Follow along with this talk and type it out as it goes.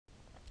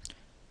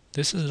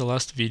This is the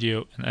last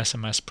video in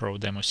SMS Pro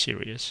demo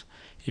series.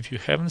 If you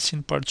haven't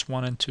seen parts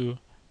 1 and 2,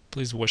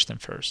 please watch them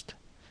first.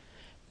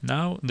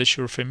 Now that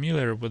you're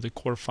familiar with the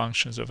core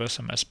functions of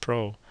SMS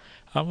Pro,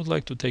 I would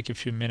like to take a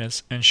few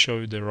minutes and show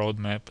you the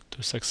roadmap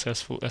to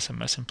successful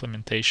SMS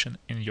implementation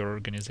in your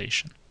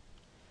organization.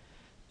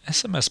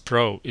 SMS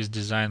Pro is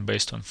designed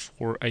based on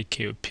 4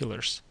 ICAO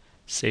pillars: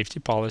 safety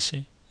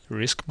policy,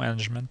 risk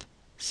management,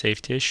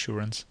 safety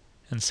assurance,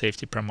 and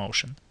safety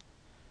promotion.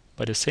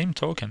 By the same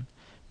token,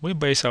 we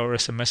base our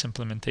SMS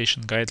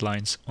implementation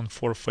guidelines on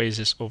 4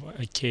 phases of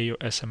ICAO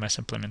SMS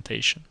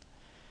implementation: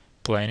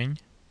 planning,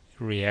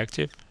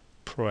 reactive,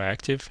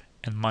 proactive,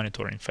 and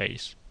monitoring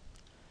phase.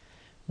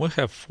 We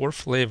have 4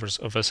 flavors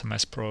of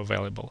SMS Pro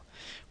available,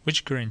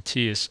 which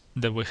guarantees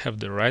that we have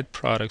the right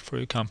product for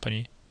your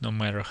company no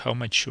matter how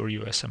mature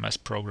your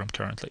SMS program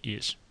currently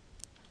is.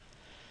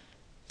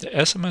 The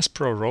SMS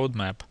Pro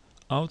roadmap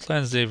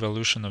outlines the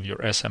evolution of your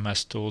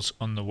SMS tools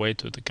on the way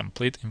to the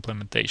complete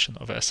implementation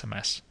of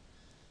SMS.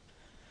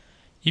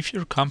 If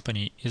your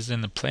company is in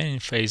the planning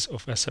phase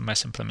of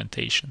SMS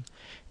implementation,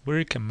 we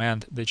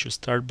recommend that you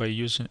start by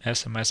using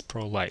SMS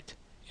Pro Lite,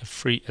 a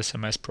free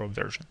SMS Pro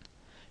version.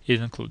 It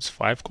includes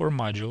 5 core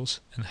modules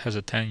and has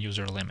a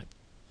 10-user limit.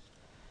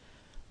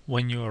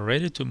 When you are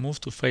ready to move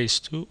to phase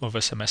 2 of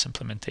SMS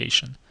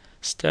implementation,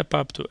 step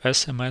up to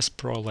SMS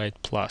Pro Lite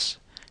Plus.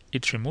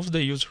 It removes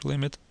the user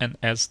limit and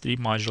adds 3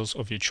 modules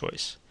of your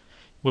choice.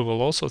 We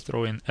will also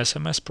throw in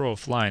SMS Pro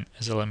Offline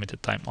as a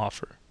limited time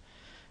offer.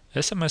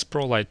 SMS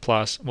Pro Lite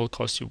Plus will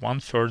cost you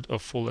 1/3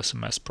 of full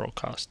SMS Pro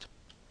cost.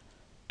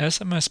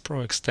 SMS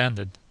Pro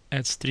Extended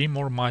adds 3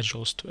 more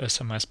modules to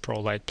SMS Pro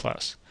Lite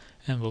Plus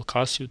and will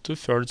cost you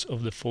 2/3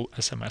 of the full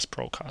SMS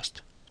Pro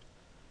cost.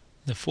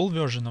 The full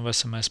version of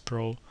SMS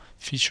Pro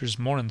features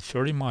more than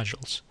 30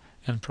 modules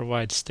and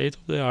provides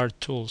state-of-the-art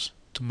tools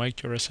to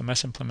make your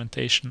SMS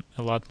implementation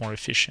a lot more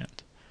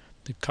efficient.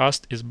 The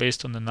cost is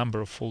based on the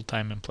number of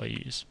full-time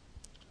employees.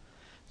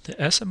 The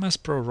SMS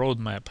Pro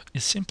roadmap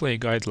is simply a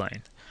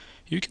guideline.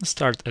 You can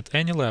start at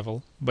any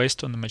level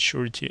based on the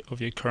maturity of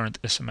your current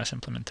SMS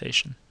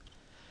implementation.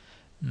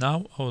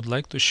 Now I would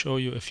like to show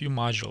you a few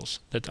modules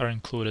that are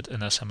included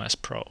in SMS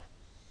Pro.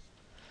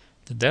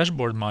 The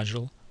dashboard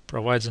module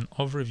provides an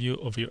overview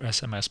of your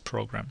SMS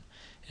program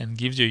and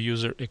gives your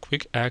user a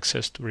quick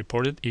access to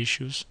reported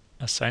issues,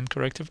 assign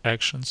corrective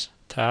actions,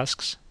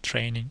 tasks,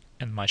 training,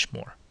 and much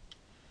more.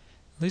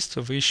 List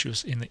of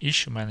issues in the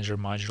Issue Manager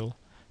module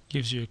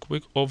gives you a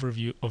quick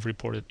overview of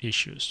reported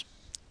issues.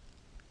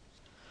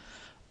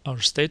 Our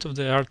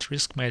state-of-the-art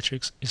risk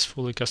matrix is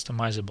fully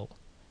customizable.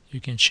 You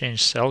can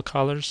change cell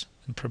colors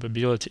and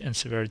probability and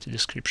severity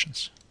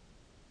descriptions.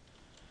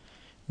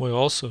 We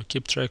also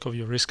keep track of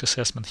your risk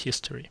assessment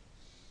history.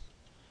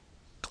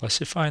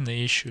 Classifying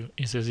the issue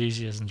is as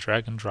easy as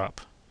drag and drop.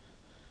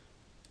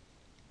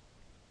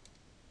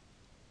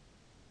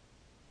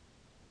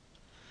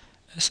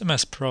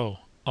 SMS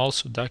Pro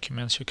also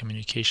documents your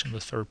communication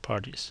with third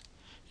parties.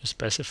 You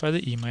specify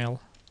the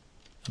email,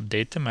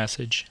 update the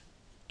message,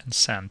 and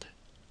send.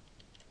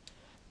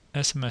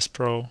 SMS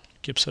Pro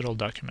keeps it all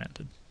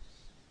documented.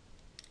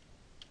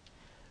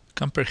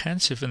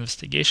 Comprehensive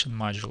Investigation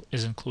module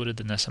is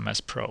included in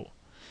SMS Pro.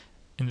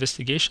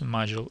 Investigation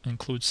module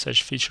includes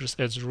such features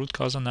as root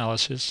cause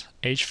analysis,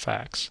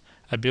 HFACS,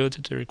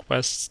 ability to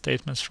request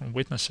statements from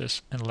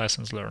witnesses, and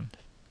lessons learned.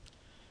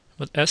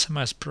 With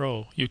SMS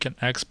Pro, you can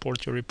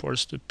export your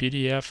reports to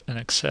PDF and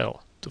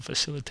Excel to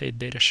facilitate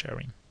data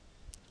sharing.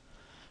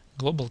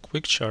 Global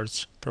Quick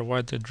Charts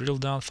provide the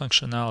drill-down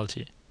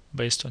functionality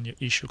based on your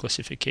issue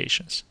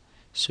classifications,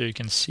 so you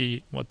can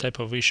see what type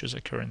of issues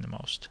occur in the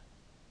most.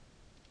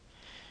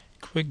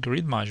 Quick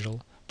Grid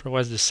module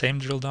provides the same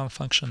drill-down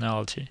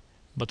functionality,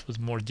 but with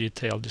more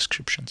detailed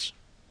descriptions.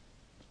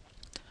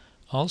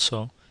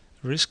 Also,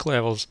 risk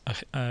levels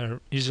are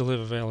easily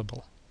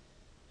available.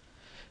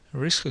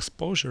 Risk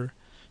Exposure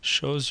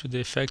shows you the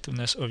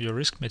effectiveness of your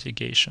risk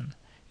mitigation.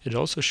 It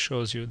also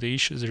shows you the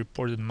issues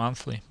reported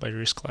monthly by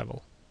risk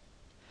level.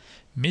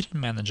 Meeting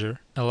Manager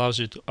allows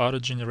you to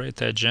auto-generate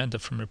the agenda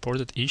from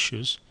reported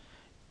issues,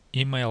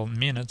 email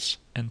minutes,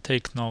 and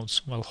take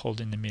notes while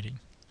holding the meeting.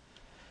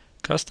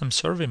 Custom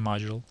Survey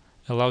module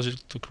allows you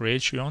to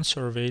create your own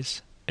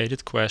surveys,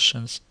 edit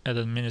questions, and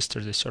administer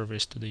the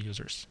surveys to the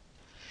users.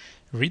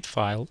 Read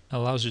File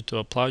allows you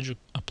to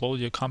upload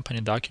your company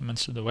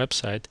documents to the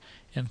website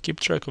and keep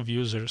track of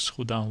users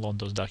who download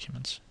those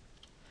documents.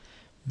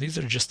 These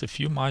are just a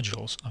few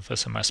modules of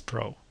SMS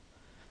Pro.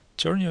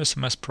 Turn your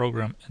SMS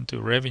program into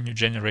a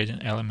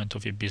revenue-generating element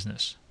of your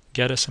business.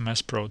 Get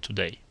SMS Pro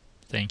today.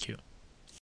 Thank you.